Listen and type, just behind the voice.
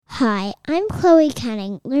Hi, I'm Chloe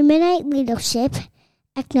Canning. Luminate Leadership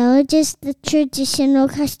acknowledges the traditional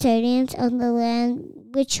custodians of the land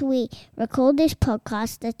which we record this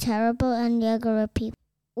podcast, the Turrbal and Yagara people.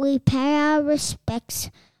 We pay our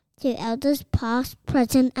respects to elders past,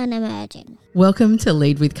 present and emerging. Welcome to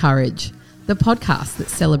Lead with Courage, the podcast that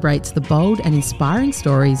celebrates the bold and inspiring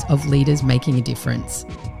stories of leaders making a difference.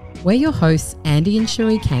 We're your hosts, Andy and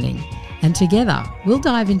Cherie Canning, and together we'll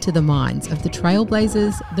dive into the minds of the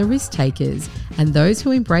trailblazers, the risk takers, and those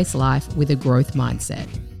who embrace life with a growth mindset.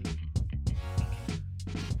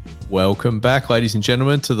 Welcome back, ladies and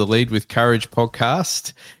gentlemen, to the Lead with Courage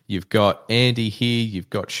podcast. You've got Andy here, you've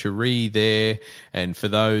got Cherie there, and for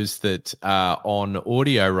those that are on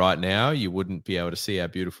audio right now, you wouldn't be able to see our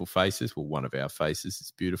beautiful faces. Well, one of our faces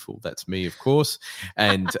is beautiful. That's me, of course.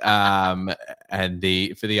 And for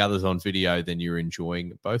the others on video, then you're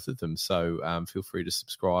enjoying both of them. So feel free to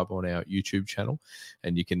subscribe on our YouTube channel,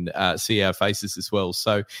 and you can see our faces as well.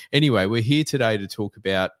 So anyway, we're here today to talk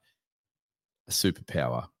about a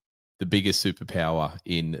superpower. The biggest superpower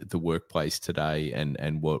in the workplace today,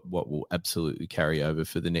 and what will absolutely carry over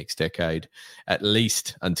for the next decade, at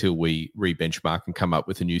least until we re-benchmark and come up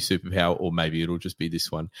with a new superpower, or maybe it'll just be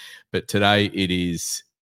this one. But today it is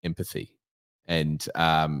empathy. And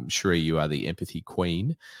Cherie, you are the empathy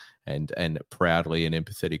queen, and proudly an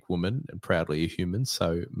empathetic woman and proudly a human.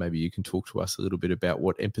 So maybe you can talk to us a little bit about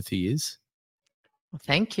what empathy is. Well,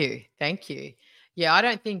 thank you. Yeah, I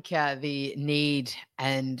don't think the need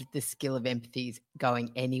and the skill of empathy is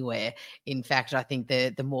going anywhere. In fact, I think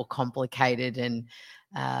the more complicated and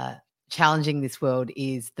challenging this world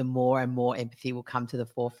is, the more and more empathy will come to the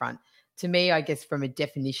forefront. To me, I guess from a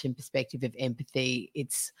definition perspective of empathy,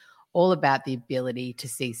 it's all about the ability to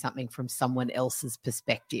see something from someone else's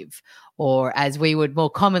perspective, or as we would more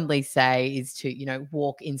commonly say, is to,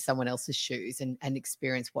 walk in someone else's shoes and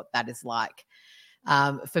experience what that is like.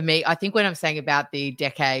 For me, I think when I'm saying about the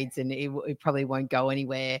decades, and it probably won't go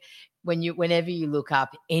anywhere, whenever you look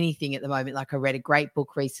up anything at the moment, like I read a great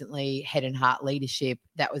book recently, Head and Heart Leadership,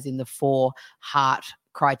 that was in the 4 heart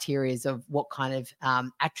criterias of what kind of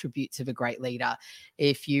attributes of a great leader.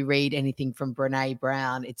 If you read anything from Brené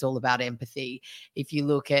Brown, it's all about empathy. If you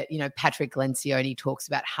look at, Patrick Lencioni talks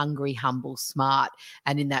about hungry, humble, smart,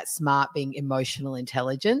 and in that smart being emotional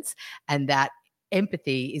intelligence, and that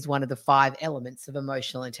empathy is one of the 5 elements of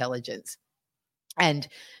emotional intelligence. And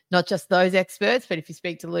not just those experts, but if you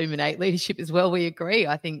speak to Luminate Leadership as well, we agree.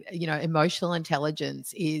 I think, emotional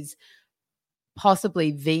intelligence is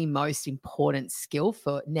possibly the most important skill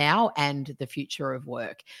for now and the future of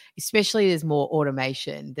work. Especially there's more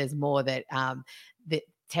automation, there's more that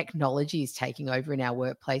technology is taking over in our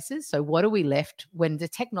workplaces. So what are we left when the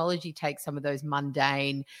technology takes some of those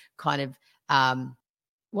mundane kind of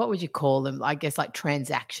what would you call them? I guess like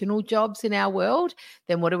transactional jobs in our world.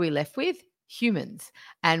 Then what are we left with? Humans.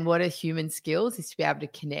 And what are human skills is to be able to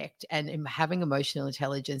connect, and having emotional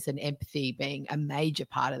intelligence and empathy being a major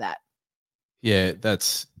part of that. Yeah,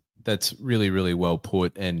 that's really, really well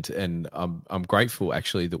put. And I'm grateful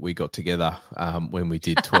actually that we got together when we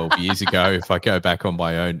did 12 years ago. If I go back on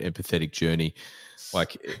my own empathetic journey,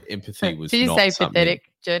 like empathy was. Did you not say something... pathetic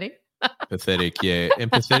journey? Pathetic, yeah.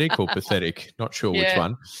 Empathetic or pathetic, not sure which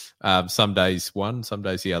one. Some days one, some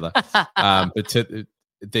days the other. But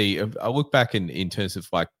I look back in terms of,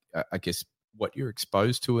 like, I guess what you're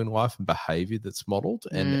exposed to in life and behaviour that's modelled,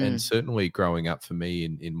 and certainly growing up for me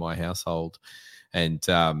in my household, and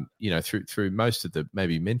through most of the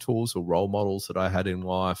maybe mentors or role models that I had in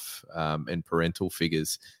life, and parental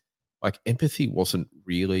figures, like empathy wasn't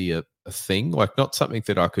really a thing, like not something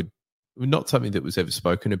that was ever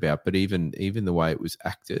spoken about, but even the way it was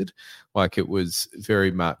acted, like it was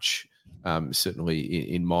very much certainly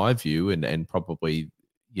in my view, and probably,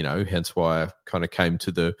 hence why I kind of came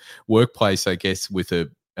to the workplace, I guess, with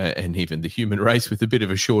and even the human race with a bit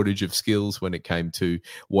of a shortage of skills when it came to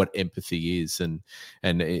what empathy is. And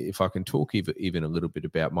if I can talk even a little bit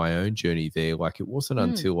about my own journey there, like it wasn't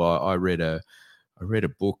until I read a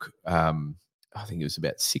book, I think it was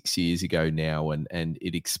about 6 years ago now, and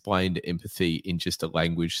it explained empathy in just a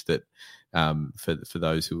language that, for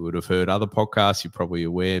those who would have heard other podcasts, you're probably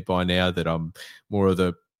aware by now that I'm more of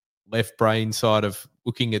the left brain side of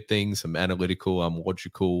looking at things. I'm analytical, I'm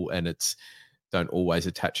logical, and don't always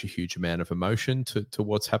attach a huge amount of emotion to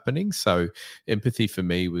what's happening. So empathy for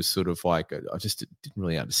me was sort of like, I just didn't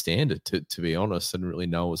really understand it, to be honest. I didn't really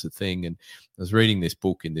know it was a thing. And I was reading this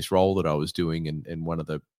book in this role that I was doing, and one of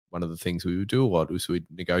the things we would do a lot was we'd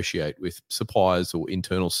negotiate with suppliers or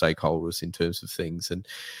internal stakeholders in terms of things. And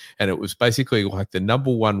it was basically like the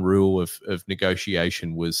number one rule of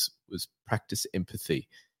negotiation was practice empathy.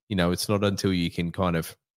 it's not until you can kind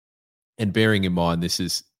of, and bearing in mind this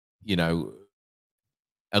is,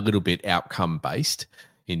 a little bit outcome based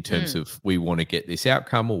in terms of we want to get this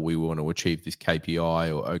outcome or we want to achieve this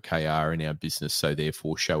KPI or OKR in our business, so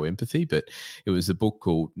therefore show empathy. But it was a book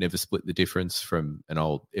called Never Split the Difference from an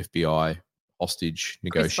old FBI hostage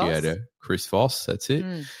negotiator, Chris Voss, that's it.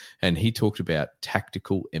 And he talked about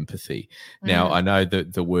tactical empathy. Now, I know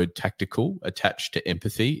that the word tactical attached to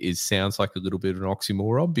empathy sounds like a little bit of an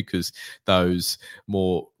oxymoron, because those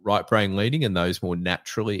more right brain leading and those more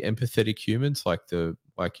naturally empathetic humans like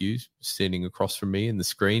you standing across from me in the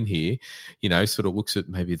screen here, sort of looks at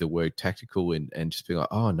maybe the word tactical and just be like,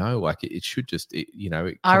 oh no, like it should just, it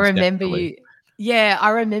I remember naturally. you. Yeah, I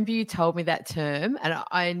remember you told me that term, and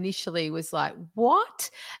I initially was like, what?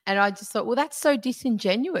 And I just thought, well, that's so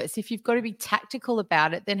disingenuous. If you've got to be tactical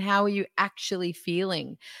about it, then how are you actually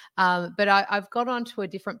feeling? But I've got onto a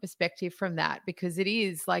different perspective from that, because it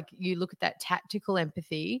is like, you look at that tactical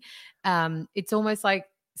empathy, it's almost like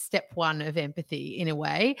step one of empathy in a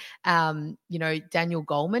way. Daniel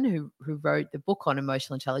Goleman, who wrote the book on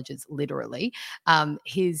emotional intelligence, literally,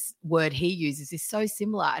 his word he uses is so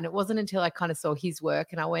similar. And it wasn't until I kind of saw his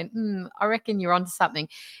work and I went, I reckon you're onto something,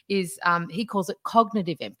 is he calls it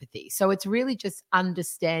cognitive empathy. So it's really just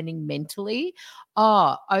understanding mentally,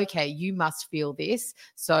 oh, okay, you must feel this,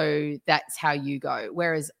 so that's how you go.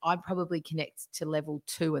 Whereas I probably connect to level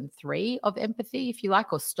 2 and 3 of empathy, if you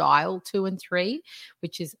like, or style 2 and 3,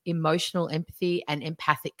 which is emotional empathy and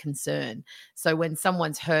empathic concern. So when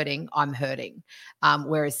someone's hurting, I'm hurting.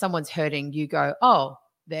 Whereas someone's hurting, you go, oh,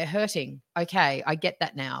 they're hurting. Okay, I get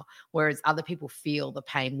that now. Whereas other people feel the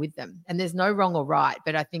pain with them. And there's no wrong or right,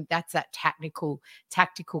 but I think that's that tactical,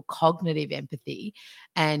 cognitive empathy.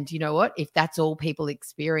 And you know what? If that's all people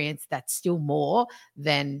experience, that's still more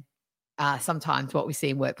than sometimes what we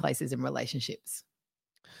see in workplaces and relationships.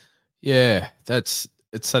 Yeah, it's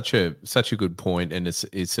such a good point, and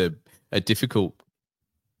it's a difficult,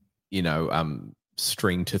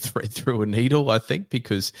 string to thread through a needle, I think,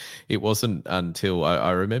 because it wasn't until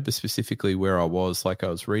I remember specifically where I was, like I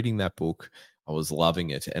was reading that book, I was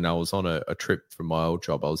loving it, and I was on a trip from my old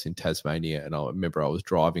job. I was in Tasmania, and I remember I was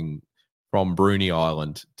driving from Bruny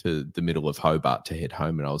Island to the middle of Hobart to head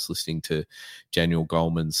home, and I was listening to Daniel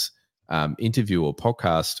Goleman's interview or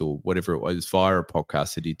podcast or whatever it was via a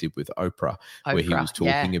podcast that he did with Oprah, where he was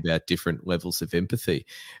talking about different levels of empathy.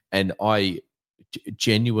 And I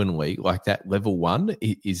genuinely, like, that level 1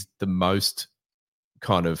 is the most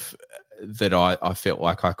kind of that I felt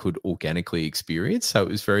like I could organically experience. So it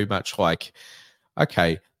was very much like,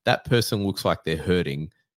 okay, that person looks like they're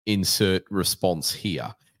hurting, insert response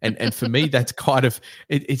here. And for me, that's kind of,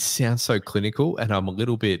 it sounds so clinical, and I'm a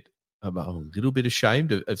little bit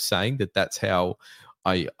ashamed of saying that that's how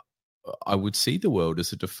I would see the world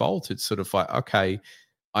as a default. It's sort of like, okay,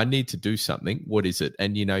 I need to do something. What is it?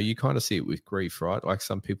 And, you kind of see it with grief, right? Like,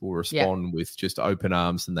 some people respond with just open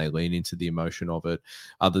arms and they lean into the emotion of it.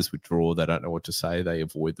 Others withdraw. They don't know what to say. They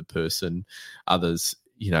avoid the person. Others,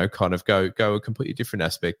 kind of go a completely different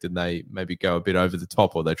aspect, and they maybe go a bit over the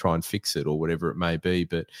top, or they try and fix it, or whatever it may be.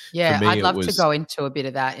 But yeah, for me, I'd love to go into a bit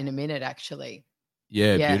of that in a minute, actually.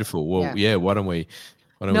 Yeah, beautiful. Well, why don't we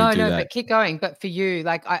do that? No, but keep going. But for you,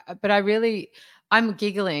 like, I'm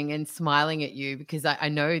giggling and smiling at you because I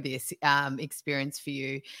know this experience for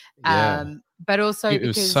you. But also it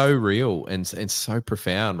was so real and so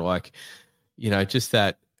profound. Like, just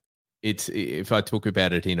that it's, if I talk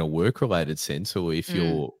about it in a work-related sense, or if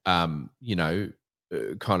you're, kind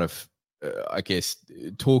of, I guess,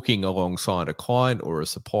 talking alongside a client or a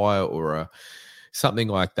supplier or something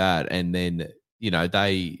like that, and then,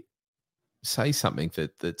 they say something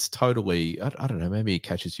that's totally, I don't know, maybe it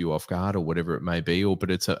catches you off guard or whatever it may be, but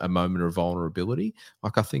it's a moment of vulnerability.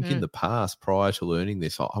 Like, I think in the past, prior to learning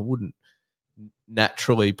this, I wouldn't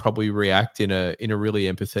naturally probably react in a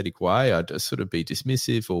really empathetic way. I'd just sort of be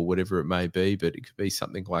dismissive or whatever it may be, but it could be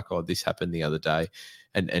something like, oh, this happened the other day.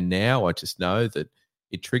 And now I just know that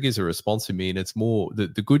it triggers a response in me. And it's more, the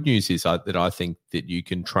good news is that I think that you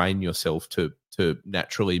can train yourself to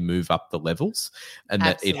naturally move up the levels, and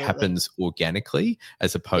that it happens organically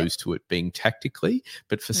as opposed to it being tactically.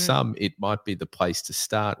 But for some, it might be the place to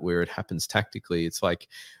start where it happens tactically. It's like,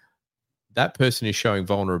 that person is showing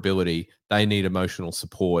vulnerability. They need emotional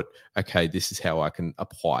support. Okay, this is how I can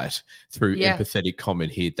apply it through empathetic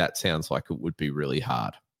comment here. That sounds like it would be really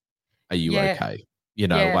hard. Are you okay?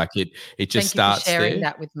 Like, it just starts there. Thank you for sharing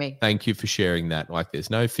that with me. Thank you for sharing that. Like, there's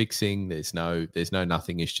no fixing. There's no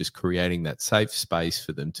nothing. It's just creating that safe space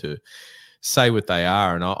for them to say what they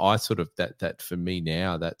are. And I sort of, that for me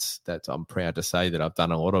now, that's I'm proud to say that I've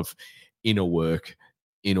done a lot of inner work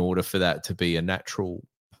in order for that to be a natural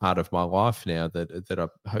part of my life now, that I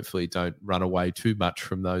hopefully don't run away too much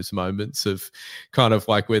from those moments of kind of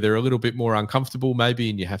like where they're a little bit more uncomfortable maybe,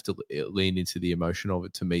 and you have to lean into the emotion of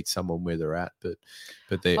it to meet someone where they're at. But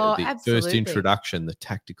the first introduction, the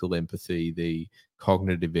tactical empathy, the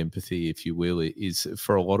cognitive empathy, if you will, is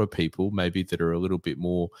for a lot of people maybe that are a little bit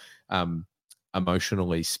more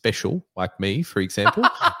emotionally special, like me, for example,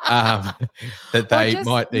 that they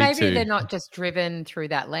might need maybe they're not just driven through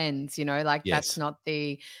that lens, like that's not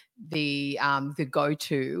the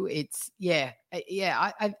go-to. It's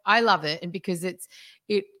I love it, and because it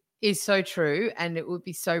is so true, and it would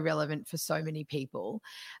be so relevant for so many people.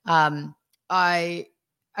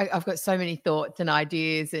 I've got so many thoughts and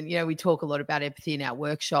ideas, and we talk a lot about empathy in our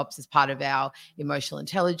workshops as part of our emotional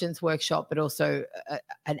intelligence workshop, but also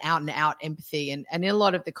an out and out empathy, and in a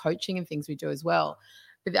lot of the coaching and things we do as well.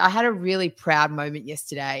 But I had a really proud moment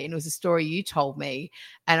yesterday, and it was a story you told me,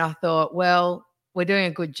 and I thought, well, we're doing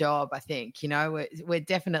a good job. I think we're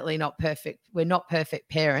definitely not perfect. We're not perfect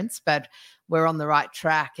parents, but we're on the right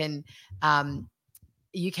track. And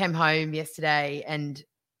you came home yesterday, and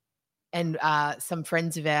some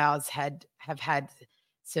friends of ours have had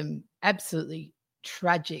some absolutely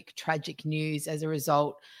tragic news as a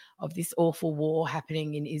result of this awful war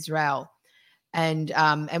happening in Israel. And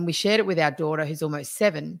we shared it with our daughter, who's almost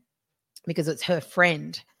 7, because it's her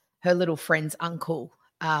little friend's uncle,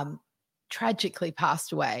 tragically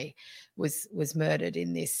passed away, was murdered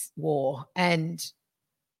in this war. And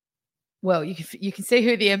well, you can see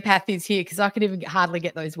who the empath is here, because I can even hardly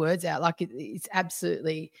get those words out. Like it's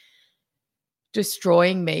absolutely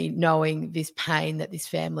destroying me knowing this pain that this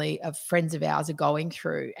family of friends of ours are going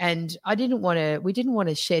through. And we didn't want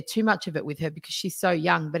to share too much of it with her because she's so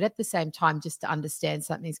young, but at the same time, just to understand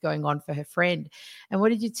something's going on for her friend. And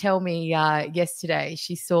what did you tell me yesterday?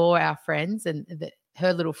 She saw our friends and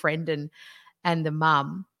her little friend and the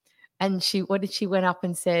mum, and she went up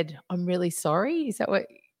and said, "I'm really sorry." Is that what?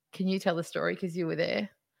 Can you tell the story, because you were there?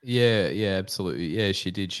 Yeah, absolutely. Yeah, she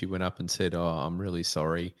did. She went up and said, "Oh, I'm really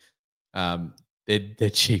sorry."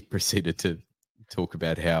 Then she proceeded to talk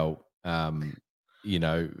about how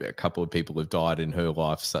a couple of people have died in her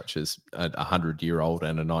life, such as a 100-year-old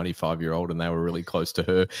and a 95-year-old, and they were really close to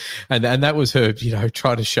her, and that was her,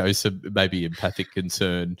 trying to show some maybe empathic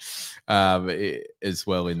concern as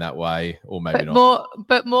well in that way, or maybe not.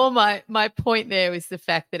 But more, my point there was the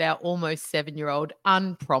fact that our almost 7-year-old,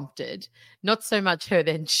 unprompted, not so much her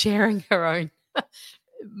then sharing her own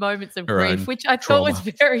moments of grief, which I thought was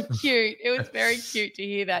very cute. It was very cute to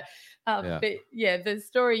hear that. But the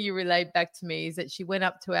story you relayed back to me is that she went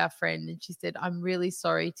up to our friend and she said, "I'm really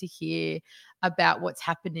sorry to hear about what's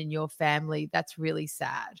happened in your family. That's really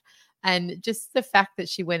sad." And just the fact that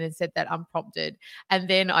she went and said that unprompted. And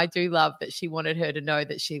then I do love that she wanted her to know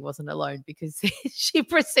that she wasn't alone, because she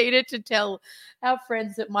proceeded to tell our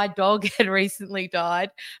friends that my dog had recently died.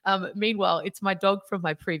 Meanwhile, it's my dog from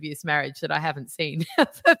my previous marriage that I haven't seen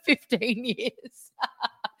for 15 years.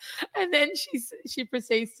 And then she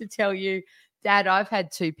proceeds to tell you, "Dad, I've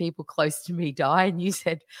had 2 people close to me die." And you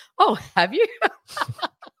said, "Oh, have you?"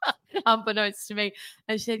 Unbeknownst to me.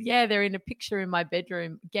 And she said, "Yeah, they're in a picture in my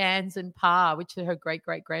bedroom, Gans and Pa," which are her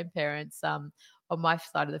great-great-grandparents on my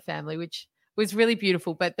side of the family, which was really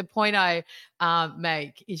beautiful. But the point I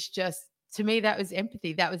make is just, to me, that was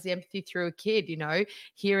empathy. That was the empathy through a kid,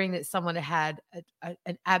 hearing that someone had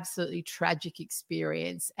an absolutely tragic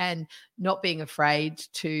experience and not being afraid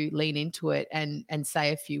to lean into it and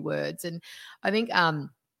say a few words. And I think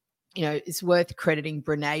it's worth crediting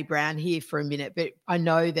Brené Brown here for a minute, but I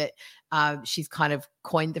know that she's kind of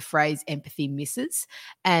coined the phrase empathy misses,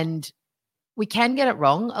 and we can get it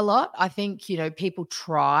wrong a lot. I think, people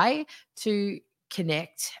try to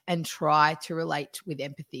connect and try to relate with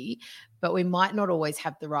empathy, but we might not always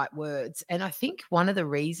have the right words. And I think one of the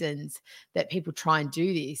reasons that people try and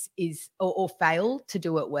do this is, or fail to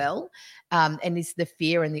do it well, and is the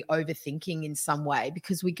fear and the overthinking in some way,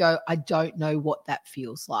 because we go, "I don't know what that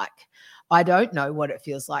feels like. I don't know what it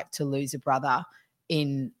feels like to lose a brother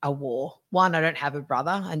in a war. 1, I don't have a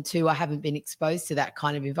brother, and 2, I haven't been exposed to that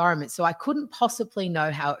kind of environment. So I couldn't possibly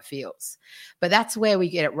know how it feels." But that's where we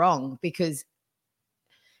get it wrong, because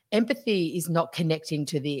empathy is not connecting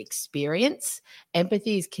to the experience.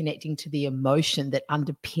 Empathy is connecting to the emotion that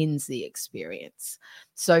underpins the experience.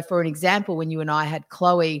 So for an example, when you and I had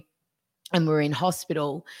Chloe and were in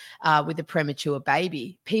hospital with a premature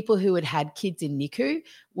baby, people who had had kids in NICU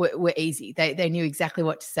were easy. They knew exactly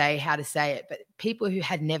what to say, how to say it. But people who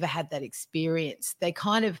had never had that experience, they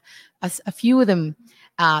kind of, a few of them,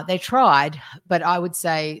 they tried, but I would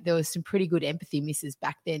say there was some pretty good empathy misses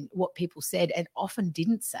back then, what people said and often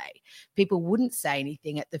didn't say. People wouldn't say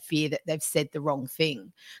anything at the fear that they've said the wrong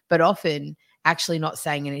thing, but often actually not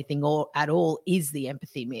saying anything at all is the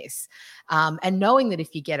empathy miss. And knowing that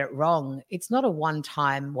if you get it wrong, it's not a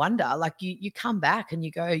one-time wonder. Like you come back and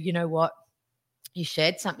you go, you know what? You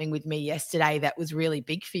shared something with me yesterday that was really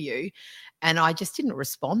big for you, and I just didn't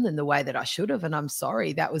respond in the way that I should have, and I'm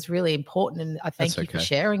sorry. That was really important, and I thank you for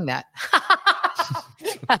sharing that.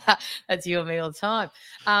 That's you and me all the time.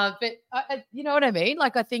 But you know what I mean?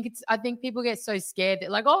 Like I think people get so scared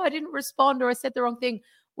that like, oh, I didn't respond or I said the wrong thing.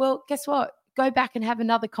 Well, guess what? Go back and have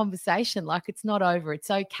another conversation. Like it's not over.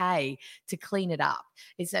 It's okay to clean it up.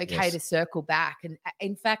 It's okay to circle back. And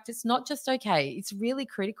in fact, it's not just okay. It's really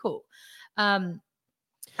critical. I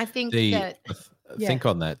think think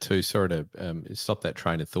on that too. Sorry to stop that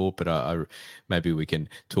train of thought, but I maybe we can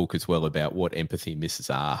talk as well about what empathy misses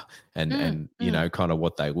are and you know, kind of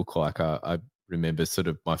what they look like. I remember sort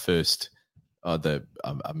of my first, I've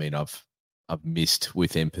missed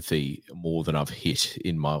with empathy more than I've hit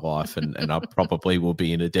in my life, and I probably will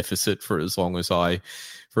be in a deficit for as long as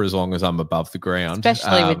I'm above the ground.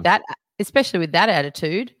 Especially with that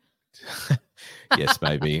attitude. Yes,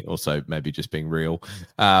 maybe. Also, maybe just being real.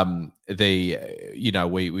 We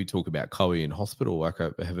talk about Chloe in hospital. Like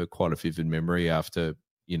I have quite a vivid memory after,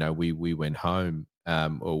 you know, we went home,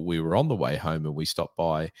 or we were on the way home, and we stopped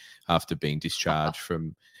by after being discharged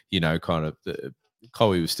from, you know, kind of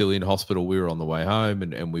Chloe was still in hospital. We were on the way home,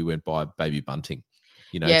 and we went by Baby Bunting.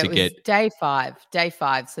 You know, it was day five. So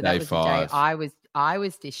that was the day I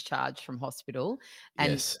was discharged from hospital,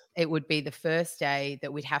 and it would be the first day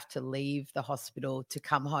that we'd have to leave the hospital to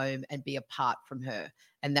come home and be apart from her.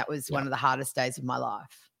 And that was one of the hardest days of my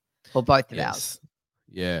life, or both of ours.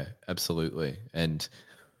 Yeah, absolutely. And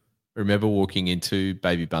I remember walking into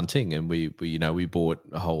Baby Bunting, and we bought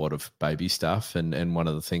a whole lot of baby stuff, and one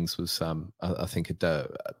of the things was I think a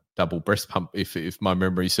double breast pump, if my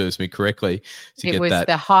memory serves me correctly. It was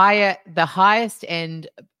the highest end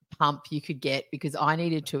pump you could get, because I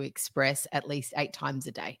needed to express at least 8 times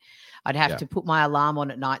a day. I'd have to put my alarm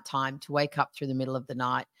on at nighttime to wake up through the middle of the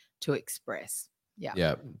night to express.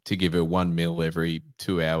 Yeah, to give her 1 mil every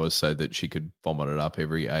 2 hours so that she could vomit it up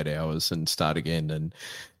every 8 hours and start again. And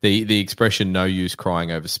the expression "no use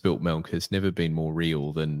crying over spilt milk" has never been more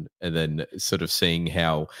real than sort of seeing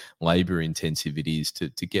how labour intensive it is to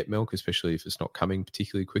get milk, especially if it's not coming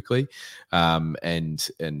particularly quickly, and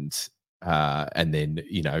then,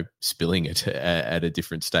 you know, spilling it at a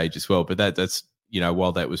different stage as well. But that's you know,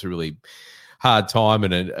 while that was a really hard time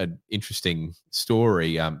and an interesting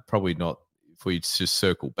story, probably not. If we just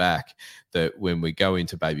circle back, that when we go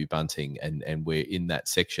into Baby Bunting and we're in that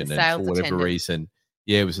section, and for whatever reason,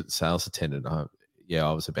 it was at the sales attendant. I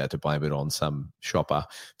was about to blame it on some shopper,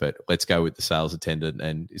 but let's go with the sales attendant.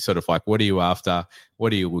 And it's sort of like, what are you after?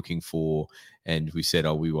 What are you looking for? And we said,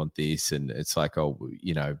 oh, we want this. And it's like, oh,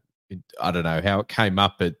 you know, I don't know how it came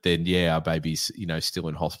up, but then, our baby's, you know, still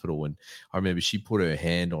in hospital. And I remember she put her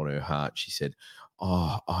hand on her heart. She said,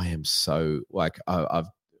 oh, I am so, like,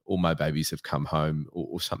 all my babies have come home,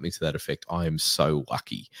 or something to that effect. I am so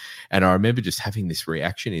lucky. And I remember just having this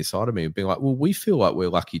reaction inside of me and being like, well, we feel like we're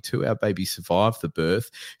lucky too. Our baby survived the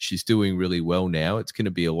birth. She's doing really well now. It's going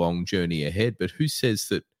to be a long journey ahead. But who says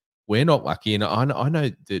that we're not lucky? And I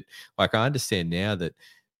know that, like, I understand now that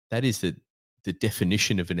is the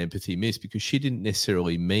definition of an empathy miss, because she didn't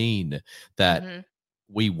necessarily mean that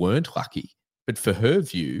we weren't lucky. But for her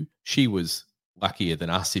view, she was luckier than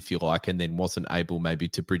us, if you like, and then wasn't able maybe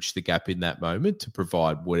to bridge the gap in that moment to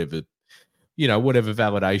provide whatever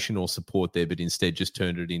validation or support there, but instead just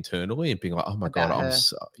turned it internally and being like, oh my God,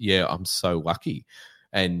 I'm so lucky.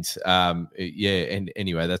 And and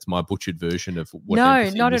anyway, that's my butchered version of what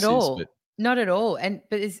empathy not is, at all. but Not at all.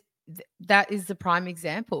 That is the prime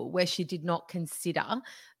example where she did not consider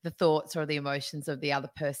the thoughts or the emotions of the other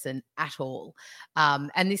person at all.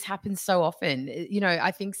 And this happens so often. You know, I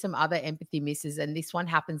think some other empathy misses, and this one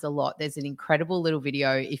happens a lot. There's an incredible little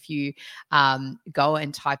video. If you go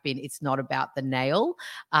and type in "it's not about the nail,"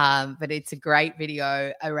 but it's a great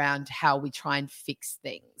video around how we try and fix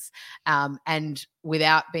things. And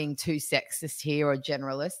without being too sexist here or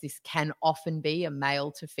generalist, this can often be a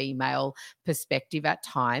male to female perspective at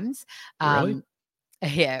times. Really?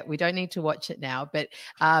 Yeah, we don't need to watch it now, but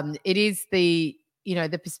it is the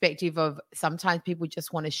the perspective of sometimes people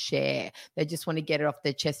just want to share. They just want to get it off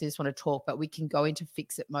their chest. They just want to talk, but we can go into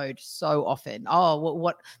fix it mode so often. Oh,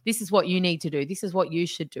 what this is what you need to do. This is what you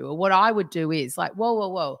should do. Or what I would do is like,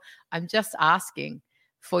 whoa. I'm just asking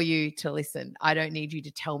for you to listen. I don't need you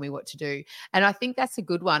to tell me what to do. And I think that's a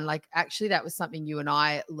good one. Like, actually, that was something you and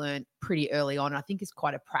I learned pretty early on. I think is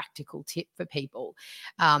quite a practical tip for people,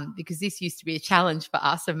 because this used to be a challenge for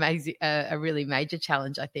us, a really major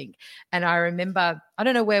challenge, I think. And I remember, I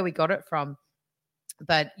don't know where we got it from,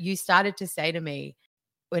 but you started to say to me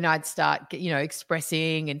when I'd start,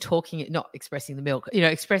 expressing and talking, not expressing the milk,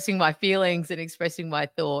 expressing my feelings and expressing my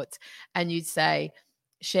thoughts. And you'd say,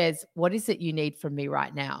 Shez, what is it you need from me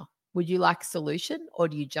right now? Would you like a solution, or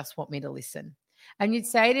do you just want me to listen? And you'd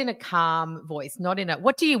say it in a calm voice, not in a,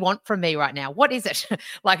 what do you want from me right now? What is it?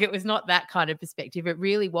 Like, it was not that kind of perspective. It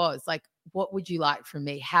really was like, what would you like from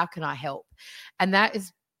me? How can I help? And that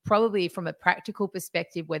is probably from a practical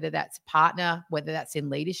perspective, whether that's a partner, whether that's in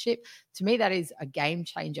leadership, to me, that is a game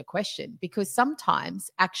changer question, because sometimes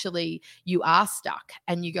actually you are stuck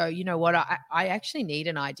and you go, you know what, I actually need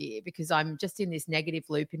an idea because I'm just in this negative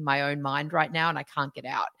loop in my own mind right now and I can't get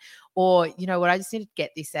out. Or, you know what, I just need to get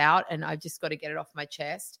this out and I've just got to get it off my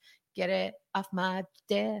chest, get it off my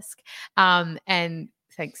desk. And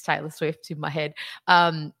thanks, Taylor Swift in my head,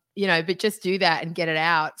 but just do that and get it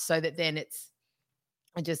out so that then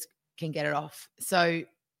I just can get it off. So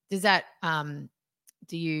does that, what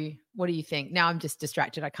do you think? Now I'm just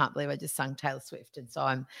distracted. I can't believe I just sung Taylor Swift. And so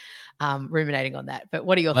I'm ruminating on that. But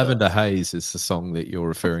what are your Lavender thoughts? Haze is the song that you're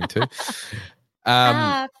referring to.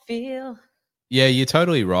 I feel. Yeah, you're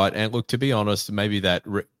totally right. And look, to be honest, maybe that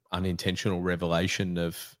unintentional revelation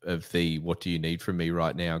of the what do you need from me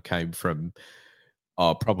right now came from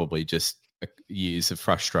probably just years of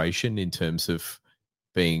frustration in terms of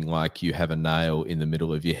being like, you have a nail in the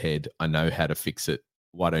middle of your head. I know how to fix it.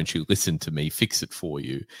 Why don't you listen to me fix it for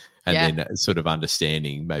you? And then sort of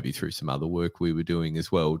understanding, maybe through some other work we were doing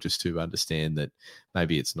as well, just to understand that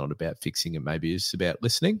maybe it's not about fixing it. Maybe it's about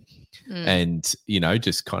listening and,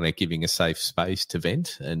 just kind of giving a safe space to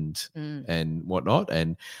vent and whatnot.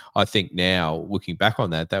 And I think now looking back on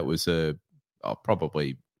that was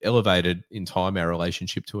probably elevated in time our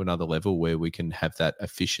relationship to another level where we can have that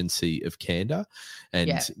efficiency of candor.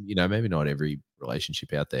 And, maybe not every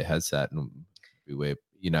relationship out there has that. And we're,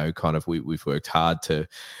 kind of we've worked hard to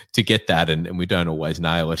get that and we don't always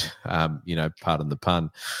nail it, pardon the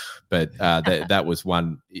pun. But that was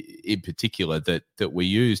one in particular that we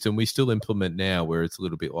used and we still implement now, where it's a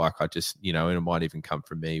little bit like I just, and it might even come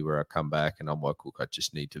from me where I come back and I'm like, look, I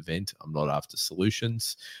just need to vent. I'm not after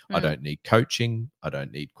solutions. I don't need coaching. I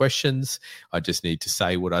don't need questions. I just need to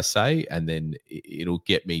say what I say, and then it'll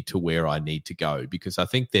get me to where I need to go. Because I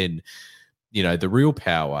think then, the real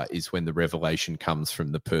power is when the revelation comes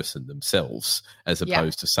from the person themselves as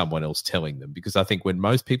opposed to someone else telling them. Because I think when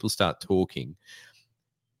most people start talking,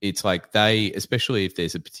 it's like especially if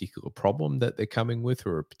there's a particular problem that they're coming with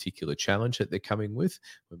or a particular challenge that they're coming with,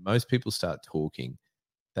 when most people start talking,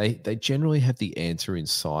 they generally have the answer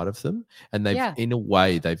inside of them. And in a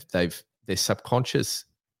way, their subconscious,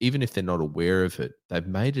 even if they're not aware of it, they've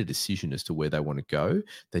made a decision as to where they want to go.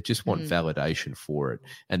 They just want validation for it.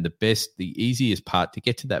 And the easiest part to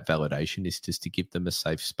get to that validation is just to give them a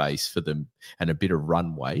safe space for them and a bit of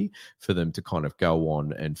runway for them to kind of go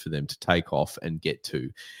on and for them to take off and get to.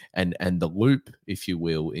 And the loop, if you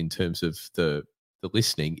will, in terms of the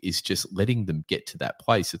listening, is just letting them get to that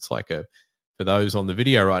place. It's like for those on the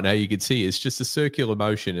video right now, you can see it's just a circular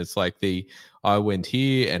motion. It's like I went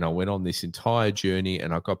here and I went on this entire journey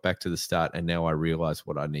and I got back to the start and now I realize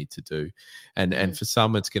what I need to do. And for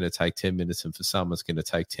some, it's going to take 10 minutes and for some, it's going to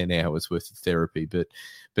take 10 hours worth of therapy. But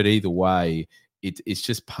either way, it's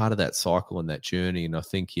just part of that cycle and that journey. And I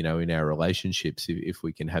think, in our relationships, if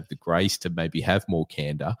we can have the grace to maybe have more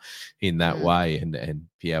candor in that way and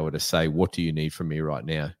be able to say, what do you need from me right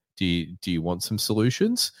now? Do you want some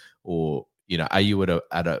solutions? Or are you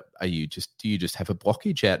do you just have a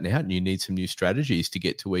blockage out and out and you need some new strategies to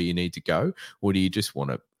get to where you need to go? Or do you just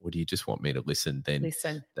want me to listen? Then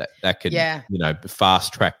that can,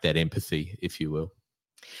 fast track that empathy, if you will.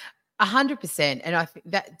 100%. And I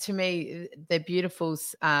think that, to me, they're beautiful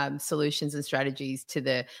solutions and strategies to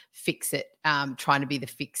the fix it, trying to be the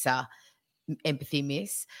fixer empathy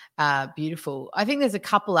miss. Beautiful. I think there's a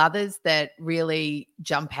couple others that really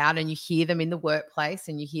jump out and you hear them in the workplace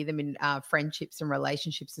and you hear them in friendships and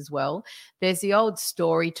relationships as well. There's the old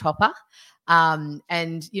story topper. And,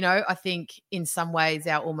 I think in some ways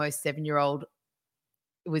our almost 7-year-old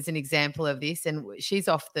was an example of this, and she's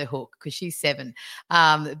off the hook because she's 7.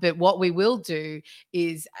 But what we will do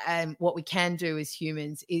is, what we can do as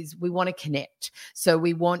humans is we want to connect. So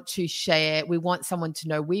we want to share. We want someone to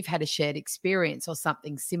know we've had a shared experience or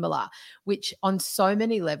something similar, which on so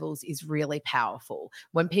many levels is really powerful.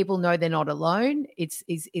 When people know they're not alone,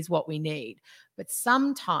 is what we need. But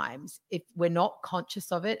sometimes if we're not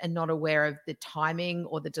conscious of it and not aware of the timing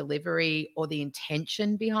or the delivery or the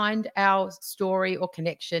intention behind our story or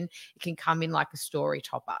connection, it can come in like a story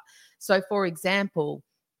topper. So, for example,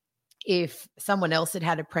 if someone else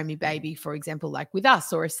had a preemie baby, for example, like with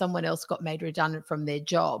us, or if someone else got made redundant from their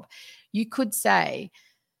job, you could say,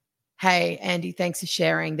 hey, Andy, thanks for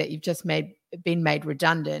sharing that you've just been made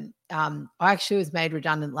redundant. I actually was made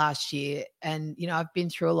redundant last year, and, I've been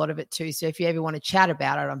through a lot of it too. So if you ever want to chat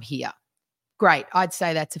about it, I'm here. Great. I'd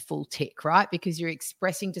say that's a full tick, right? Because you're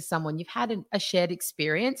expressing to someone you've had a shared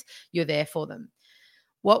experience. You're there for them.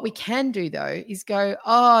 What we can do, though, is go,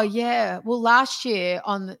 oh, yeah, well, last year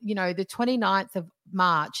on, the 29th of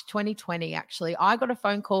March, 2020, actually, I got a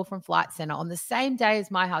phone call from Flight Centre on the same day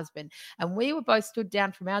as my husband, and we were both stood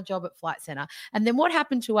down from our job at Flight Centre. And then what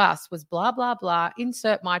happened to us was blah, blah, blah,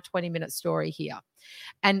 insert my 20-minute story here.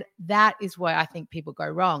 And that is where I think people go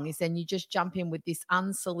wrong, is then you just jump in with this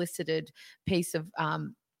unsolicited piece of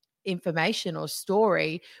information or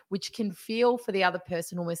story, which can feel for the other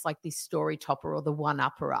person almost like this story topper or the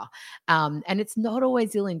one-upperer. And it's not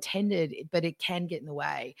always ill-intended, but it can get in the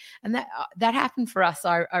way. And that happened for us,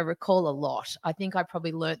 I recall a lot. I think I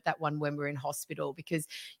probably learnt that one when we were in hospital, because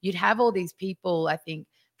you'd have all these people, I think,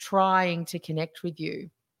 trying to connect with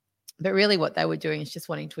you. But really what they were doing is just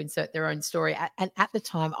wanting to insert their own story. And at the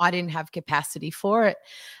time, I didn't have capacity for it.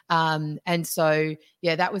 And so,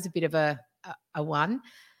 yeah, that was a bit of a one.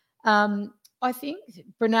 I think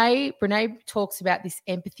Brene talks about this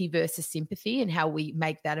empathy versus sympathy and how we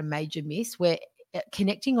make that a major miss, where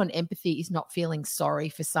connecting on empathy is not feeling sorry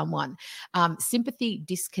for someone. Sympathy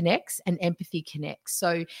disconnects and empathy connects.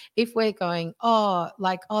 So if we're going,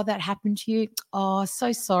 that happened to you, oh,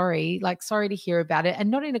 so sorry, like sorry to hear about it,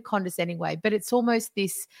 and not in a condescending way, but it's almost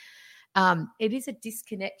this, it is a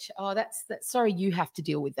disconnection. Oh, that's sorry, you have to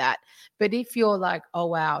deal with that. But if you're like, oh,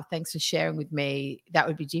 wow, thanks for sharing with me, that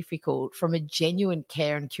would be difficult, from a genuine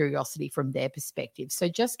care and curiosity from their perspective. So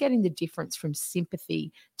just getting the difference from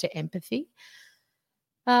sympathy to empathy.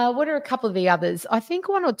 What are a couple of the others? I think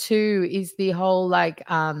one or two is the whole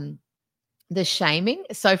the shaming.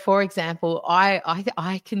 So, for example,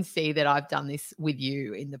 I can see that I've done this with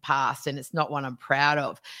you in the past, and it's not one I'm proud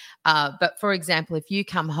of. But for example, if you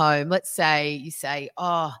come home, let's say you say,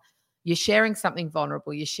 oh, you're sharing something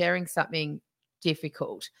vulnerable, you're sharing something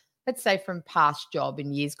difficult, let's say from past job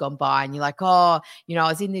in years gone by, and you're like, oh, I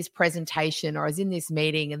was in this presentation or I was in this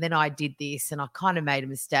meeting and then I did this and I kind of made a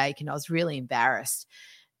mistake and I was really embarrassed.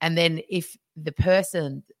 And then if the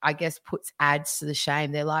person, I guess, adds to the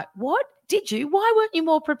shame, they're like, what? Did you? Why weren't you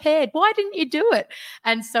more prepared? Why didn't you do it?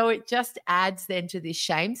 And so it just adds then to this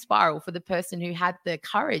shame spiral for the person who had the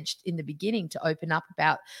courage in the beginning to open up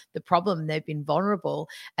about the problem. They've been vulnerable.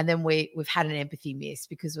 And then we've had an empathy miss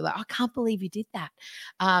because we're like, I can't believe you did that.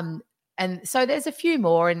 And so there's a few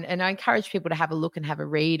more, and I encourage people to have a look and have a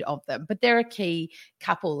read of them. But they're a key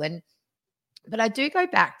couple. But I do go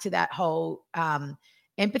back to that whole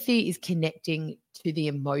empathy is connecting to the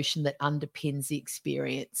emotion that underpins the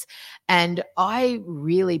experience. And I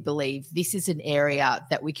really believe this is an area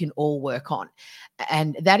that we can all work on,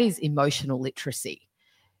 and that is emotional literacy.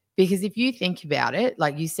 Because if you think about it,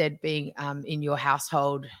 like you said, being in your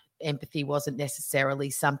household, empathy wasn't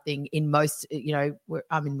necessarily something in most,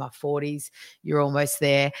 I'm in my 40s, you're almost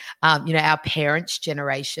there. Our parents'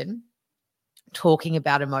 generation, talking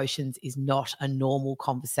about emotions is not a normal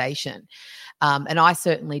conversation. And I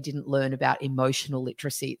certainly didn't learn about emotional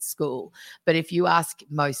literacy at school. But if you ask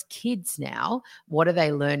most kids now, what are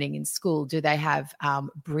they learning in school? Do they have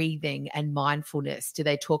breathing and mindfulness? Do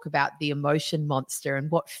they talk about the emotion monster and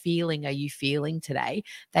what feeling are you feeling today?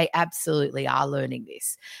 They absolutely are learning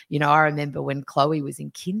this. I remember when Chloe was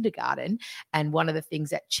in kindergarten, and one of the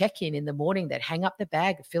things at check-in in the morning, they'd hang up the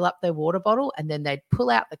bag, fill up their water bottle, and then they'd pull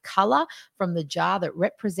out the color from the jar that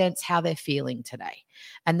represents how they're feeling today.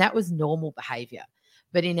 And that was normal behavior.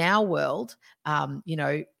 But in our world,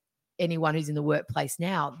 anyone who's in the workplace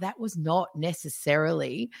now, that was not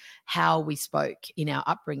necessarily how we spoke in our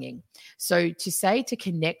upbringing. So to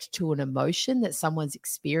connect to an emotion that someone's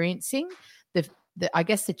experiencing, I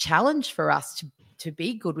guess the challenge for us to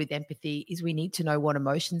be good with empathy is we need to know what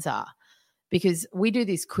emotions are. Because we do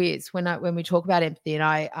this quiz when we talk about empathy, and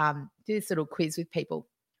I do this little quiz with people.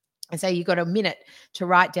 I say you got a minute to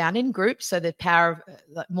write down in groups, so the power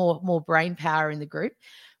of more brain power in the group.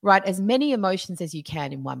 Write as many emotions as you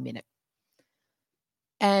can in 1 minute.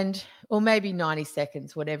 Or maybe 90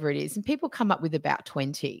 seconds, whatever it is. And people come up with about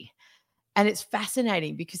 20. And it's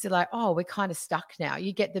fascinating because they're like, oh, we're kind of stuck now.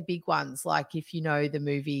 You get the big ones, like if you know the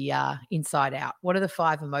movie Inside Out. What are the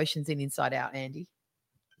 5 emotions in Inside Out, Andy?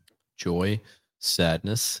 Joy,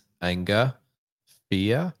 sadness, anger,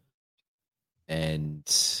 fear, and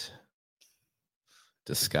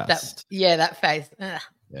disgust. That face.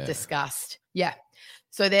 Disgust. Yeah.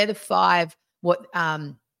 So they're the 5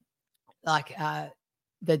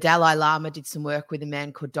 the Dalai Lama did some work with a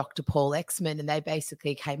man called Dr. Paul Ekman, and they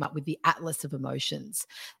basically came up with the Atlas of Emotions.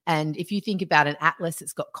 And if you think about an atlas,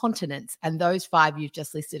 it's got continents, and those 5 you've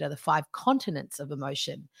just listed are the 5 continents of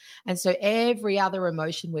emotion. And so every other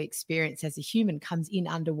emotion we experience as a human comes in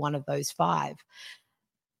under one of those 5.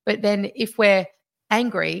 But then if we're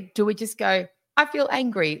angry, do we just go, I feel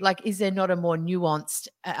angry? Like, is there not a more nuanced,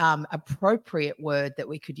 appropriate word that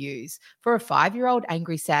we could use? For a 5-year-old,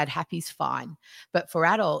 angry, sad, happy's fine. But for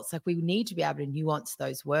adults, like, we need to be able to nuance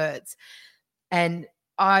those words. And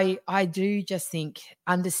I do just think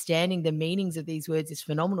understanding the meanings of these words is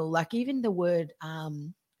phenomenal. Like even the word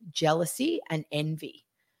jealousy and envy.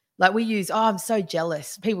 Like we use, I'm so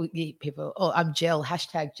jealous. People, I'm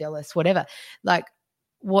 #jealous, whatever. Like,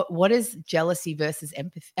 what is jealousy versus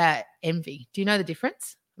envy? Do you know the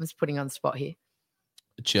difference? I'm just putting on the spot here.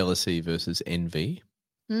 Jealousy versus envy.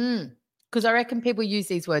 Because I reckon people use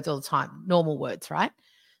these words all the time, normal words, right?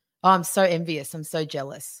 Oh, I'm so envious. I'm so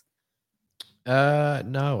jealous.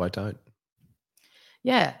 No, I don't.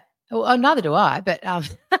 Yeah. Well, neither do I, but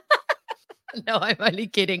no, I'm only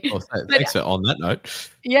kidding. Well, thanks on that note.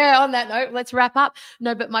 Yeah, on that note, let's wrap up.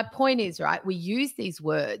 No, but my point is, right, we use these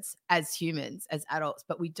words as humans, as adults,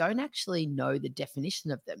 but we don't actually know the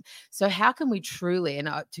definition of them. So how can we truly, and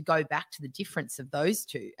to go back to the difference of those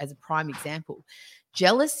two as a prime example,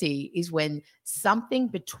 jealousy is when something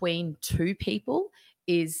between 2 people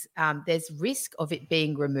is there's risk of it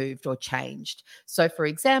being removed or changed. So, for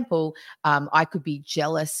example, I could be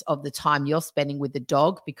jealous of the time you're spending with the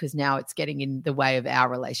dog because now it's getting in the way of our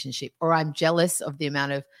relationship, or I'm jealous of the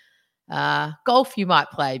amount of golf you might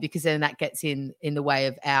play because then that gets in the way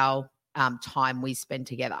of our time we spend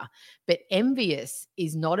together. But envious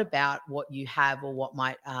is not about what you have or what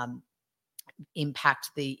might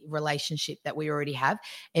impact the relationship that we already have.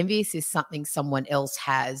 Envious is something someone else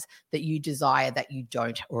has that you desire that you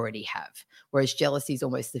don't already have, whereas jealousy is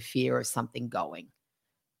almost the fear of something going.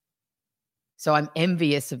 So I'm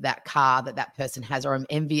envious of that car that person has, or I'm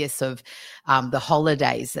envious of the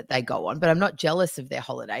holidays that they go on, but I'm not jealous of their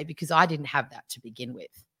holiday because I didn't have that to begin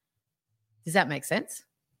with. Does that make sense?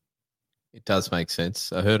 It does make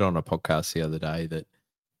sense. I heard on a podcast the other day that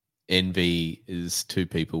envy is 2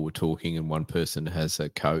 people were talking and one person has a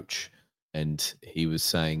coach, and he was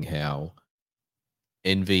saying how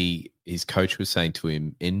envy, his coach was saying to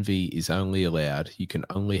him, envy is only allowed, you can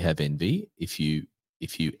only have envy if you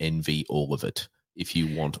envy all of it, if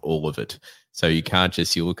you want all of it. So you can't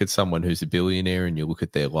just, you look at someone who's a billionaire and you look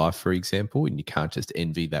at their life, for example, and you can't just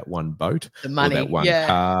envy that one boat, the money, or that one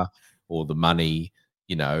car, or the money.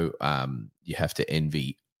 You have to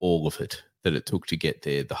envy all of it that it took to get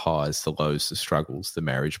there, the highs, the lows, the struggles, the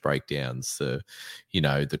marriage breakdowns, the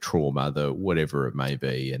trauma, the whatever it may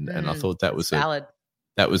be. And I thought that was valid.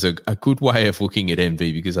 That was a good way of looking at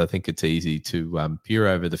envy, because I think it's easy to peer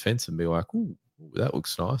over the fence and be like, "Ooh, that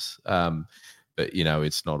looks nice." But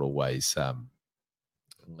it's not always,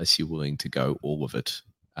 unless you're willing to go all of it.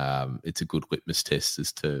 It's a good litmus test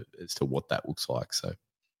as to what that looks like. So.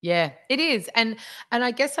 Yeah, it is. And I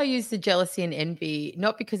guess I use the jealousy and envy,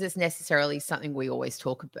 not because it's necessarily something we always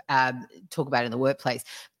talk about in the workplace,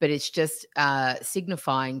 but it's just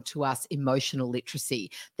signifying to us emotional literacy.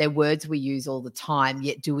 They're words we use all the time,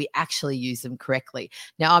 yet do we actually use them correctly?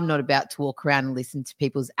 Now, I'm not about to walk around and listen to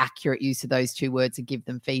people's accurate use of those 2 words and give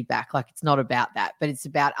them feedback. Like, it's not about that, but it's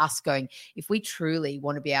about us going, if we truly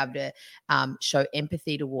want to be able to show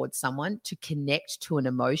empathy towards someone, to connect to an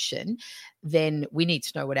emotion, then we need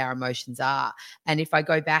to know what our emotions are. And if I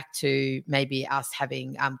go back to maybe us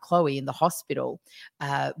having Chloe in the hospital,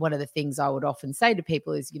 one of the things I would often say to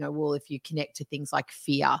people is, well, if you connect to things like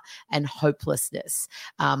fear and hopelessness,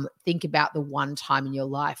 think about the one time in your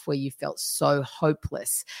life where you felt so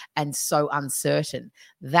hopeless and so uncertain.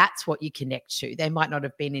 That's what you connect to. They might not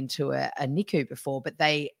have been into a NICU before, but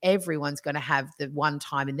everyone's going to have the one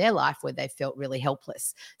time in their life where they felt really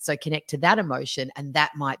helpless. So connect to that emotion, and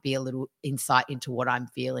that might be a little insight into what I'm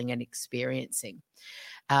feeling and experiencing.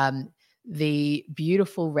 the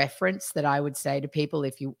beautiful reference that I would say to people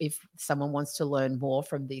if someone wants to learn more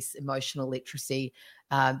from this emotional literacy,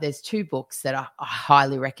 there's 2 books that I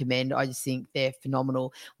highly recommend. I just think they're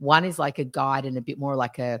phenomenal. One is like a guide and a bit more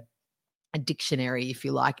like a dictionary, if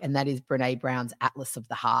you like, and that is Brene Brown's Atlas of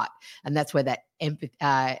the Heart. And that's where that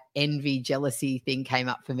envy, jealousy thing came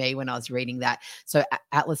up for me when I was reading that. So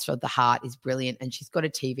Atlas of the Heart is brilliant, and she's got a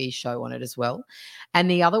TV show on it as well. And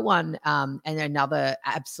the other one, and another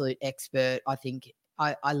absolute expert, I think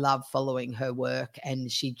I love following her work,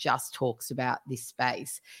 and she just talks about this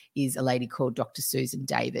space, is a lady called Dr. Susan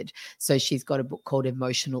David. So she's got a book called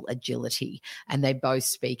Emotional Agility, and they both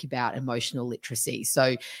speak about emotional literacy.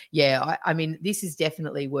 So yeah, I mean, this is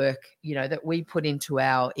definitely work, that we put into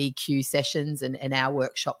our EQ sessions and our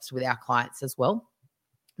workshops with our clients as well.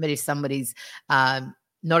 But if somebody's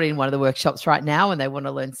not in one of the workshops right now and they want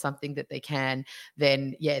to learn something that they can,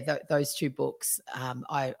 then those 2 books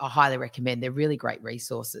I highly recommend. They're really great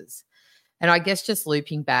resources. And I guess just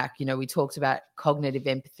looping back, we talked about cognitive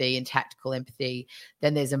empathy and tactical empathy,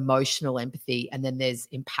 then there's emotional empathy, and then there's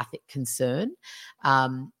empathic concern.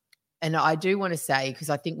 And I do want to say, because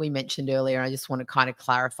I think we mentioned earlier, I just want to kind of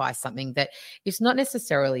clarify something, that it's not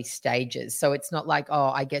necessarily stages. So it's not like, oh,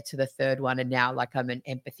 I get to the 3rd one and now like I'm an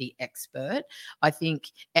empathy expert. I think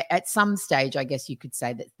at some stage, I guess you could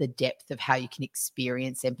say that the depth of how you can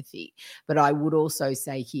experience empathy. But I would also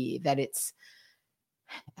say here that it's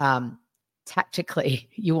tactically,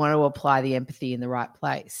 you want to apply the empathy in the right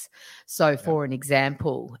place. So for an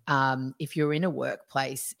example, if you're in a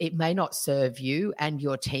workplace, it may not serve you and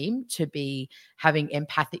your team to be having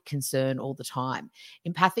empathic concern all the time.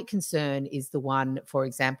 Empathic concern is the one, for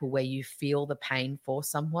example, where you feel the pain for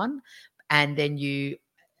someone and then you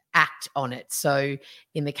act on it. So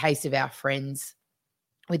in the case of our friends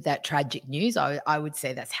with that tragic news, I would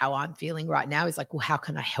say that's how I'm feeling right now, is like, well, how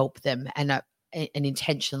can I help them? And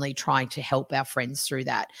intentionally trying to help our friends through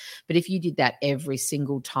that. But if you did that every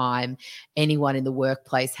single time anyone in the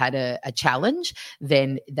workplace had a challenge,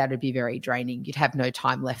 then that would be very draining. You'd have no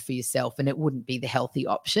time left for yourself, and it wouldn't be the healthy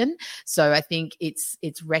option. So I think it's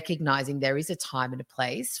recognizing there is a time and a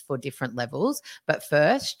place for different levels. But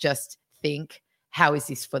first, just think, how is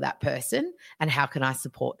this for that person, and how can I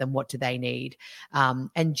support them? What do they need?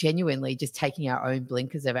 And genuinely just taking our own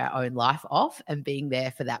blinkers of our own life off and being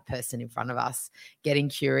there for that person in front of us, getting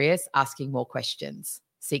curious, asking more questions,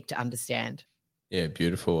 seek to understand. Yeah,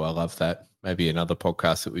 beautiful. I love that. Maybe another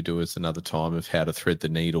podcast that we do is another time of how to thread the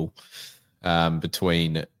needle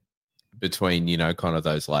between kind of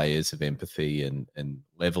those layers of empathy and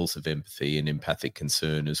levels of empathy and empathic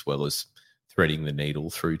concern, as well as threading the needle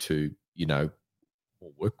through to,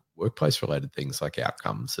 workplace related things like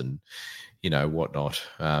outcomes and whatnot.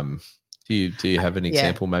 Do you have an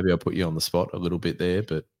example? Maybe I'll put you on the spot a little bit there,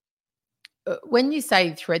 but when you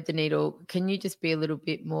say thread the needle, can you just be a little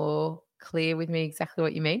bit more clear with me exactly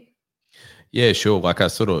what you mean? Yeah, sure. Like I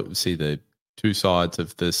sort of see the 2 sides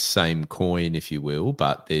of the same coin, if you will,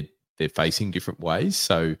 but they're facing different ways.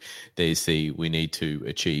 So there's we need to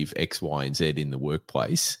achieve X, Y, and Z in the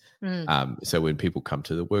workplace. So when people come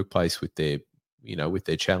to the workplace with their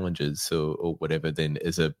challenges or whatever, then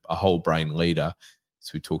as a whole brain leader,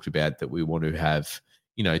 as we talked about, that we want to have,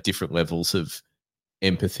 different levels of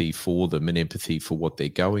empathy for them and empathy for what they're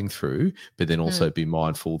going through, but then also be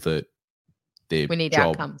mindful that their we need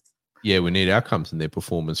job, outcomes. Yeah, we need outcomes, and their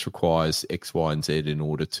performance requires X, Y, and Z in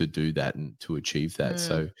order to do that and to achieve that.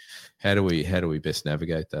 So how do we best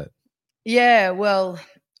navigate that? Yeah, well,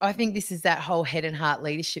 I think this is that whole head and heart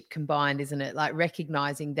leadership combined, isn't it? Like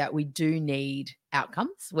recognizing that we do need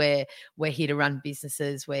outcomes. We're here to run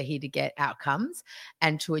businesses. We're here to get outcomes.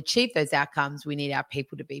 And to achieve those outcomes, we need our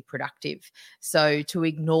people to be productive. So to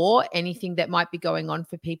ignore anything that might be going on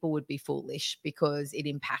for people would be foolish because it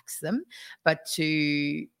impacts them. But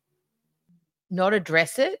to not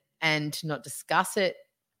address it and not discuss it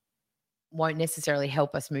won't necessarily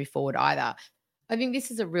help us move forward either. I think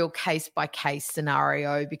this is a real case-by-case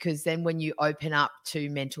scenario, because then when you open up to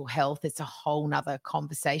mental health, it's a whole nother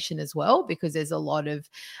conversation as well, because there's a lot at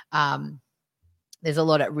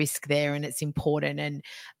risk there, and it's important and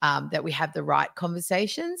that we have the right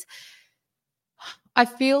conversations. I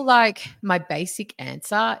feel like my basic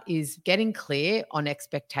answer is getting clear on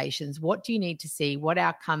expectations. What do you need to see? What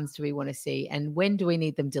outcomes do we want to see? And when do we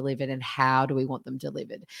need them delivered? And how do we want them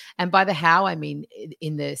delivered? And by the how, I mean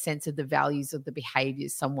in the sense of the values of the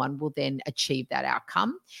behaviors someone will then achieve that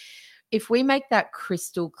outcome. if we make that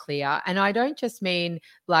crystal clear, and I don't just mean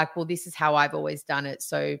like, well, this is how I've always done it,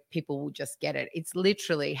 so people will just get it. It's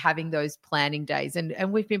literally having those planning days. And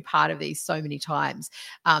we've been part of these so many times,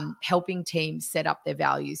 helping teams set up their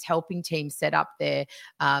values, helping teams set up their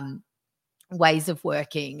ways of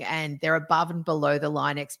working and their above and below the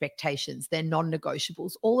line expectations, their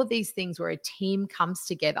non-negotiables, all of these things where a team comes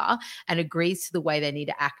together and agrees to the way they need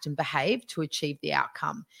to act and behave to achieve the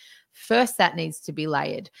outcome. First, that needs to be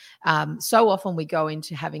layered. So often we go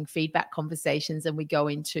into having feedback conversations and we go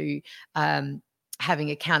into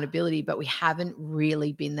having accountability, but we haven't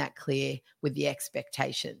really been that clear with the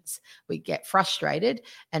expectations. We get frustrated,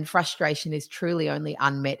 and frustration is truly only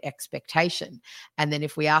unmet expectation. And then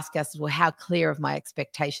if we ask ourselves, well, how clear have my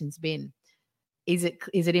expectations been? Is it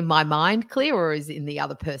in my mind clear, or is it in the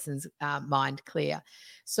other person's mind clear?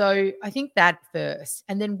 So I think that first.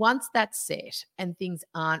 And then once that's set and things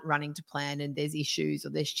aren't running to plan and there's issues or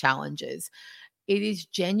there's challenges, it is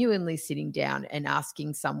genuinely sitting down and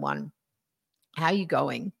asking someone, how are you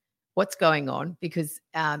going? What's going on? Because,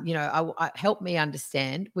 help me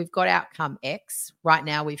understand. We've got outcome X. Right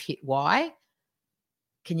now we've hit Y.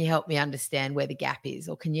 Can you help me understand where the gap is?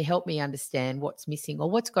 Or can you help me understand what's missing or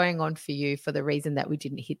what's going on for you for the reason that we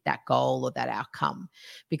didn't hit that goal or that outcome?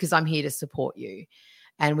 Because I'm here to support you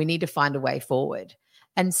and we need to find a way forward.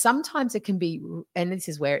 And sometimes it can be, and this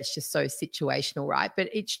is where it's just so situational, right? But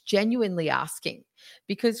it's genuinely asking,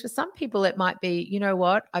 because for some people it might be, you know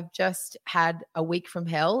what, I've just had a week from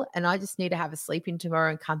hell and I just need to have a sleep in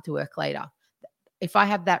tomorrow and come to work later. If I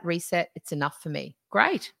have that reset, it's enough for me.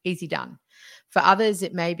 Great, easy done. For others,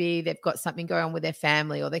 it may be they've got something going on with their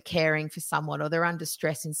family, or they're caring for someone, or they're under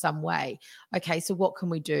stress in some way. Okay, so what can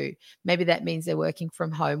we do? Maybe that means they're working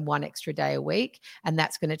from home one extra day a week, and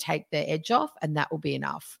that's going to take their edge off, and that will be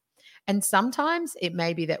enough. And sometimes it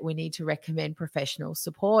may be that we need to recommend professional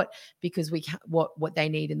support, because what they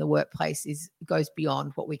need in the workplace goes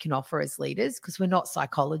beyond what we can offer as leaders, because we're not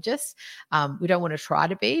psychologists. We don't want to try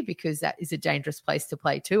to be, because that is a dangerous place to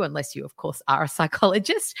play too, unless you, of course, are a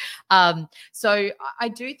psychologist. So I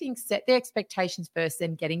do think set the expectations first,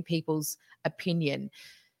 then getting people's opinion.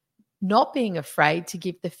 Not being afraid to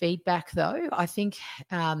give the feedback, though. I think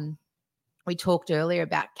we talked earlier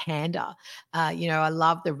about candor. I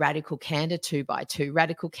love the radical candor 2x2.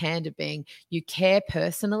 Radical candor being you care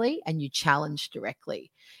personally and you challenge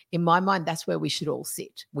directly. In my mind, that's where we should all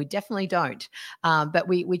sit. We definitely don't. But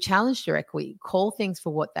we challenge directly, we call things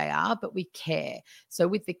for what they are, but we care. So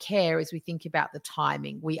with the care, as we think about the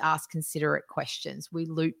timing, we ask considerate questions, we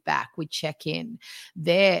loop back, we check in.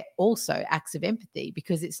 They're also acts of empathy,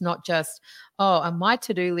 because it's not just, on my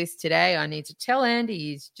to-do list today, I need to tell Andy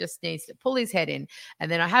he just needs to pull his head in.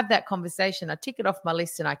 And then I have that conversation, I tick it off my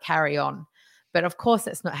list and I carry on. But of course,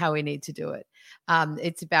 that's not how we need to do it.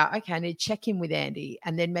 It's about, okay, I need to check in with Andy.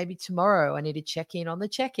 And then maybe tomorrow I need to check in on the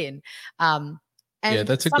check-in. Yeah,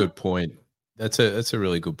 that's a good point. That's a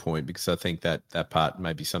really good point, because I think that part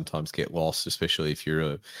maybe sometimes get lost, especially if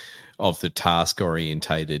you're of the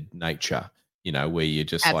task-orientated nature, where you're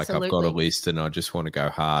just Absolutely. like, I've got a list and I just want to go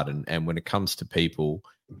hard. And when it comes to people,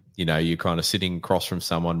 you're kind of sitting across from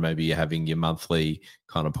someone, maybe you're having your monthly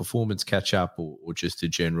kind of performance catch up, or just a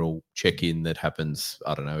general check-in that happens,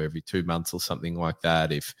 I don't know, every 2 months or something like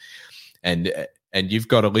that. And you've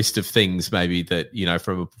got a list of things maybe that,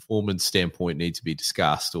 from a performance standpoint need to be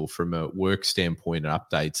discussed, or from a work standpoint,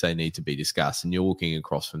 updates, they need to be discussed. And you're looking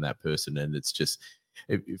across from that person and it's just,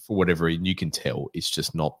 for whatever reason, you can tell it's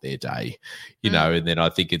just not their day, and then I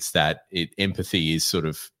think it's that empathy is sort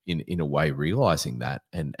of in a way realizing that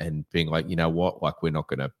and being like, you know what, like we're not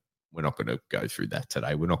going to go through that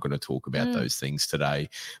today. We're not going to talk about those things today.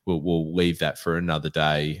 We'll leave that for another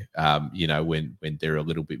day, when they're a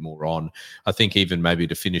little bit more on. I think even maybe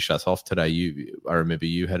to finish us off today, I remember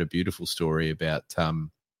you had a beautiful story about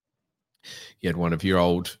you had one of your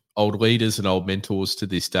old leaders and old mentors to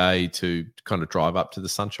this day to kind of drive up to the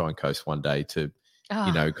Sunshine Coast one day to,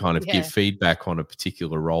 give feedback on a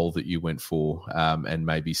particular role that you went for, and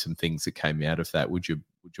maybe some things that came out of that. Would you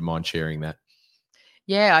mind sharing that?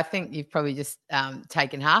 Yeah, I think you've probably just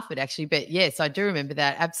taken half of it, actually. But yes, I do remember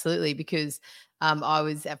that, absolutely, because I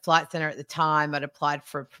was at Flight Centre at the time. I'd applied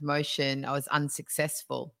for a promotion. I was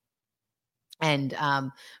unsuccessful. And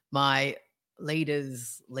my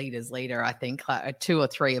leader's leader, I think, like 2 or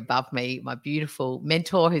 3 above me, my beautiful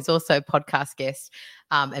mentor, who's also a podcast guest,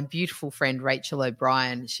 and beautiful friend Rachel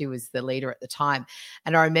O'Brien, she was the leader at the time.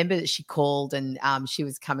 And I remember that she called and she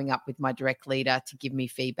was coming up with my direct leader to give me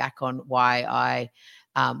feedback on why I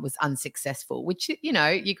was unsuccessful, which,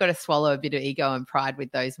 you got to swallow a bit of ego and pride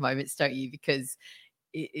with those moments, don't you? Because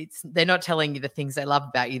they're not telling you the things they love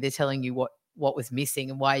about you. They're telling you what was missing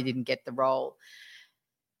and why you didn't get the role.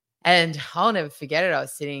 And I'll never forget it. I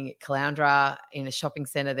was sitting at Caloundra in a shopping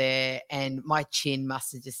centre there, and my chin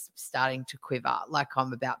must have just starting to quiver, like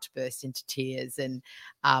I'm about to burst into tears. And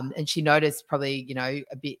she noticed probably,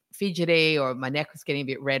 a bit fidgety, or my neck was getting a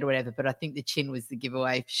bit red or whatever, but I think the chin was the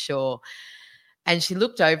giveaway for sure. And she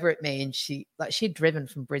looked over at me, and she'd driven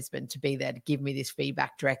from Brisbane to be there to give me this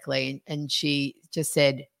feedback directly. And she just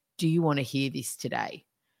said, "Do you want to hear this today?"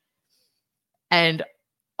 And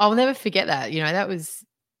I'll never forget that.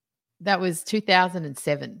 That was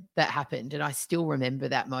 2007 that happened, and I still remember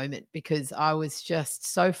that moment because I was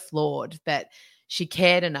just so floored that she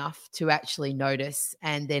cared enough to actually notice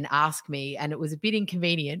and then ask me. And it was a bit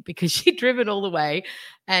inconvenient because she'd driven all the way.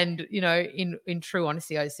 And, in true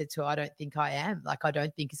honesty, I said to her, "I don't think I am. Like, I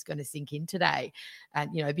don't think it's going to sink in today."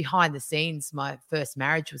 And, behind the scenes, my first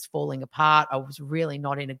marriage was falling apart. I was really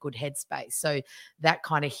not in a good headspace. So that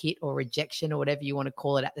kind of hit or rejection or whatever you want to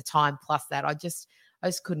call it at the time, plus that, I just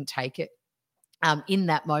couldn't take it in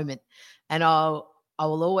that moment. And I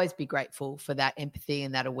will always be grateful for that empathy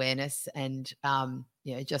and that awareness. And,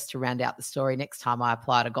 just to round out the story, next time I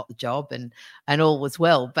applied, I got the job and all was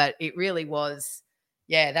well. But it really was,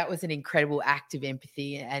 that was an incredible act of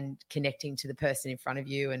empathy and connecting to the person in front of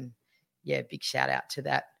you. And, big shout out to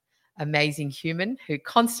that amazing human who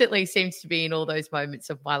constantly seems to be in all those moments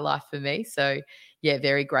of my life for me. So,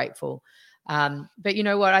 very grateful. But you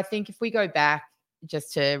know what? I think if we go back,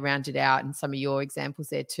 just to round it out, and some of your examples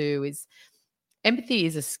there too, is empathy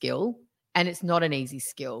is a skill, and it's not an easy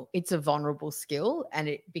skill. It's a vulnerable skill,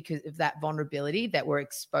 and because of that vulnerability that we're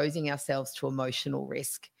exposing ourselves to emotional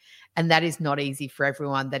risk. And that is not easy for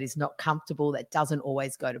everyone. That is not comfortable. That doesn't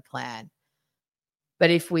always go to plan.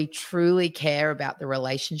 But if we truly care about the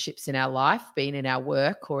relationships in our life, being in our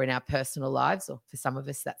work or in our personal lives, or for some of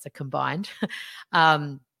us that's a combined,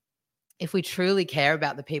 if we truly care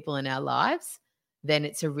about the people in our lives, then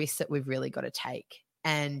it's a risk that we've really got to take.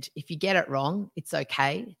 And if you get it wrong, it's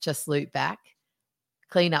okay. Just loop back,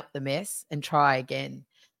 clean up the mess, and try again.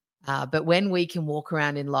 But when we can walk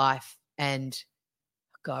around in life and,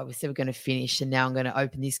 God, we said we're going to finish, and now I'm going to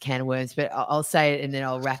open this can of worms, but I'll say it and then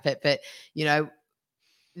I'll wrap it. But,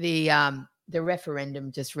 the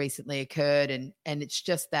referendum just recently occurred, and it's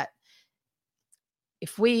just that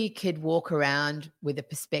if we could walk around with a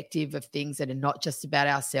perspective of things that are not just about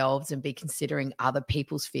ourselves and be considering other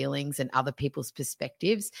people's feelings and other people's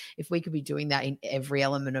perspectives, if we could be doing that in every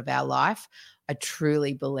element of our life, I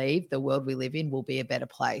truly believe the world we live in will be a better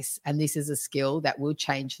place. And this is a skill that will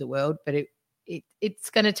change the world, but it's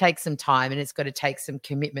going to take some time, and it's got to take some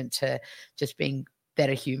commitment to just being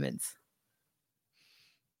better humans.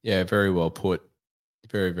 Yeah, very well put.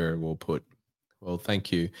 Very, very well put. Well,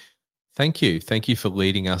 thank you. Thank you for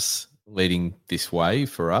leading this way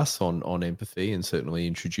for us on empathy, and certainly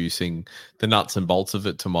introducing the nuts and bolts of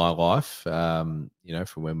it to my life, from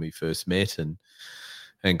when we first met and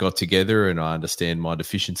got together. And I understand my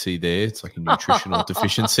deficiency there. It's like a nutritional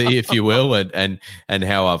deficiency, if you will, and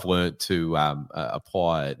how I've learnt to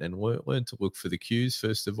apply it and learn to look for the cues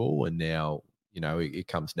first of all. And now, it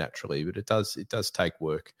comes naturally, but it does take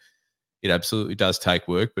work. It absolutely does take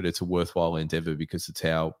work, but it's a worthwhile endeavor because it's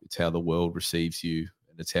how the world receives you,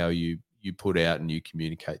 and it's how you put out and you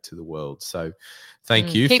communicate to the world. So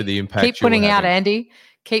thank you for the impact. Keep putting out, Andy.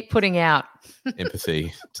 Keep putting out.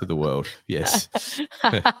 Empathy to the world. Yes.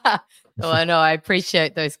 Oh, I know. I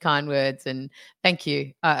appreciate those kind words, and thank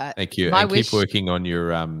you. Thank you. And keep working on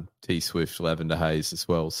your T-Swift Lavender Haze as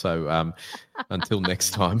well. So until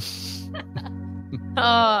next time.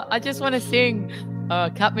 Oh, I just want to sing.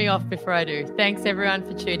 Oh, cut me off before I do. Thanks, everyone,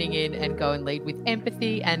 for tuning in, and go and lead with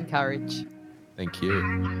empathy and courage. Thank you.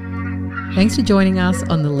 Thanks for joining us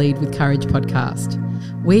on the Lead with Courage podcast.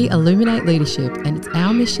 We illuminate leadership, and it's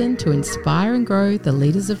our mission to inspire and grow the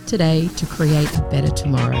leaders of today to create a better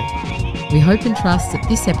tomorrow. We hope and trust that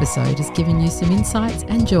this episode has given you some insights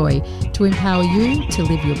and joy to empower you to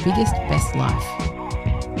live your biggest, best life.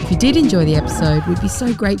 If you did enjoy the episode, we'd be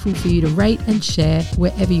so grateful for you to rate and share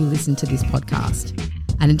wherever you listen to this podcast.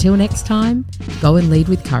 And until next time, go and lead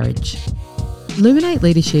with courage. Illuminate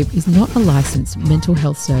Leadership is not a licensed mental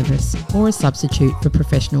health service or a substitute for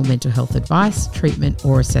professional mental health advice, treatment,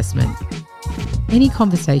 or assessment. Any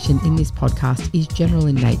conversation in this podcast is general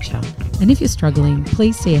in nature, and if you're struggling,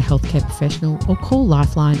 please see a healthcare professional or call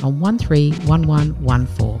Lifeline on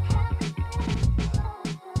 131114.